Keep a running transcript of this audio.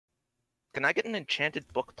Can I get an enchanted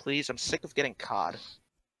book, please? I'm sick of getting cod.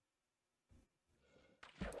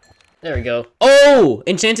 There we go. Oh!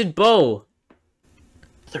 Enchanted bow!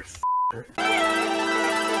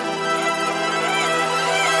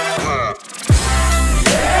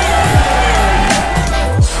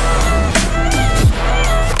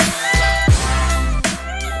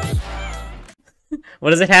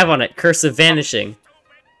 What does it have on it? Curse of Vanishing.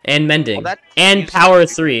 And Mending. Well, and Power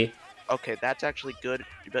 3. Okay, that's actually good,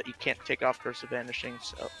 but you can't take off Curse of Vanishing,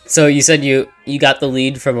 so... So you said you got the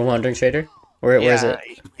lead from a Wandering Trader? Where is it?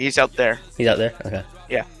 He's out there. He's out there? Okay.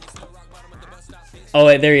 Yeah. Oh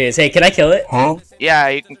wait, there he is. Hey, can I kill it? Huh? Yeah,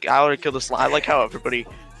 you can. I already killed the slime. I like how everybody...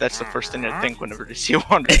 That's the first thing they think whenever they see a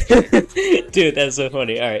Wandering Trader. Dude, that's so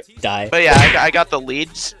funny. Alright, die. But yeah, I got the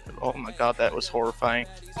leads. Oh my god, that was horrifying.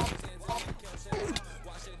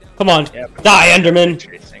 Come on. Yep. Die, Enderman!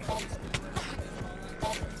 Chasing.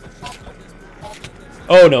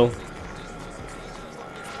 Oh no.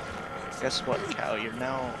 Guess what, Cal? You're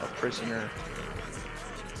now a prisoner.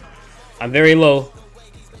 I'm very low.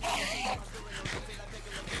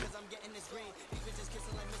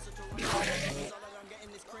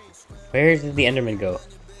 Where did the Enderman go?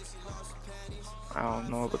 I don't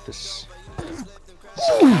know, but this...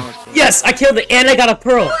 Yes! I killed it! And I got a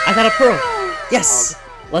pearl! I got a pearl! Yes!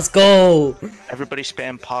 Let's go! Everybody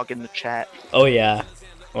spam Pog in the chat. Oh yeah.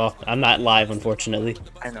 Well, I'm not live, unfortunately.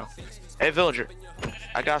 I know. Hey, Villager.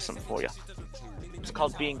 I got something for you. It's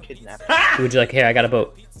called being kidnapped. Who would you like? Here, I got a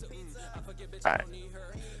boat. Alright.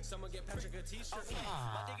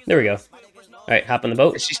 There we go. Alright, hop on the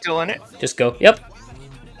boat. Is she still in it? Just go. Yep.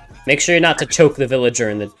 Make sure not to choke the villager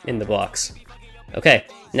in the blocks. Okay.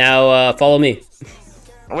 Now follow me.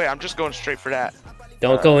 Wait, I'm just going straight for that.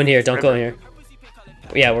 Don't go in here. Don't go in here.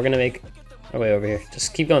 Yeah, we're gonna make our way over here.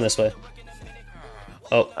 Just keep going this way.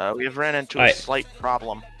 Oh. We have ran into a slight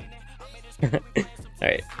problem.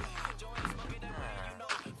 Alright.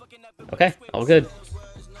 Okay, all good.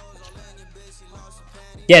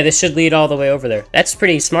 Yeah, this should lead all the way over there. That's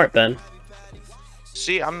pretty smart, Ben.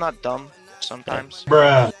 See, I'm not dumb sometimes.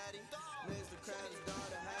 Bruh.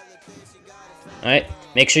 Alright,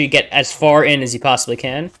 make sure you get as far in as you possibly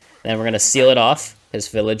can. Then we're gonna seal it off, because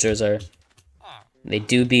villagers are... They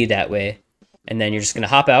do be that way. And then you're just gonna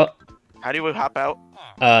hop out. How do we hop out?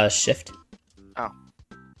 Shift. Oh.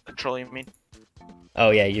 Control, you mean?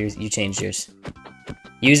 Oh yeah, you changed yours.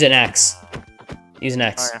 Use an axe. Use an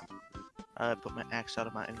axe. Oh yeah. Put my axe out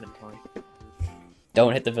of my inventory.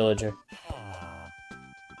 Don't hit the villager.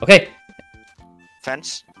 Okay.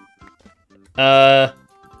 Fence? Here,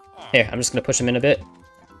 I'm just gonna push him in a bit.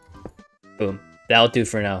 Boom. That'll do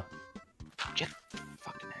for now. Get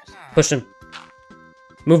fucking ass. Push him.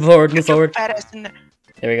 Move forward, move forward. Fat ass in there.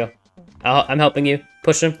 There we go. I'm helping you.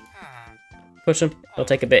 Push him. Push him. It'll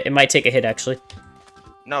take a bit. It might take a hit, actually.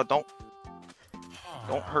 No, don't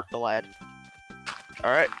hurt the lad.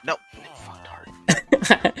 Alright, no. Fucked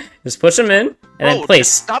hard. Just push him in, and then place.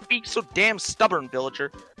 Stop being so damn stubborn,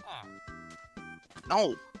 villager.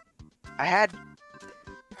 No. I had...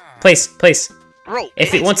 Place, place. Bro,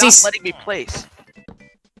 if it's once not he's letting me place.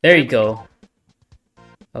 There you go.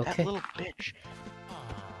 Okay. That little bitch.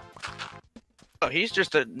 Oh, he's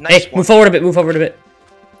just a nice Hey, move forward a bit, move forward a bit.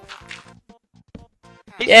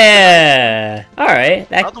 Yeah! Alright.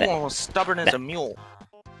 The other one was stubborn as a mule.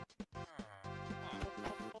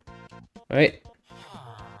 Alright.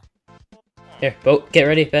 Here, boat, get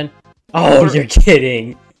ready, Ben. Oh, you're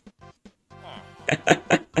kidding.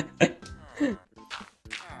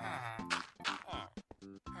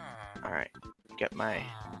 Alright. Get my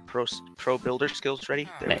pro builder skills ready.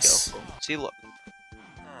 There Nice. we go. See, look.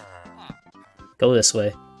 Go this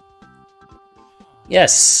way.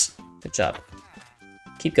 Yes! Good job.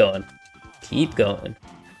 Keep going. Keep going.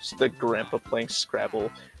 It's the grandpa playing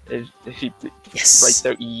Scrabble. He Yes! right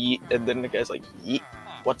there, yeet, and then the guy's like, yeet.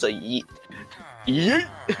 What's a yeet? Yeet!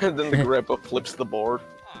 And then the grandpa flips the board.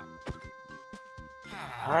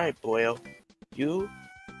 Alright, boyo. You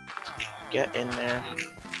get in there.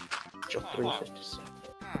 Jump 357.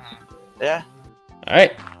 Yeah?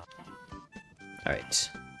 Alright. Alright.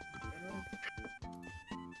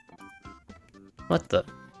 What the?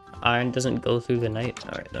 Iron doesn't go through the night?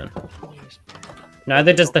 Alright then.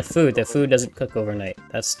 Neither does the food. The food doesn't cook overnight.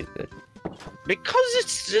 That's stupid. Because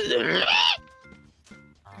it's...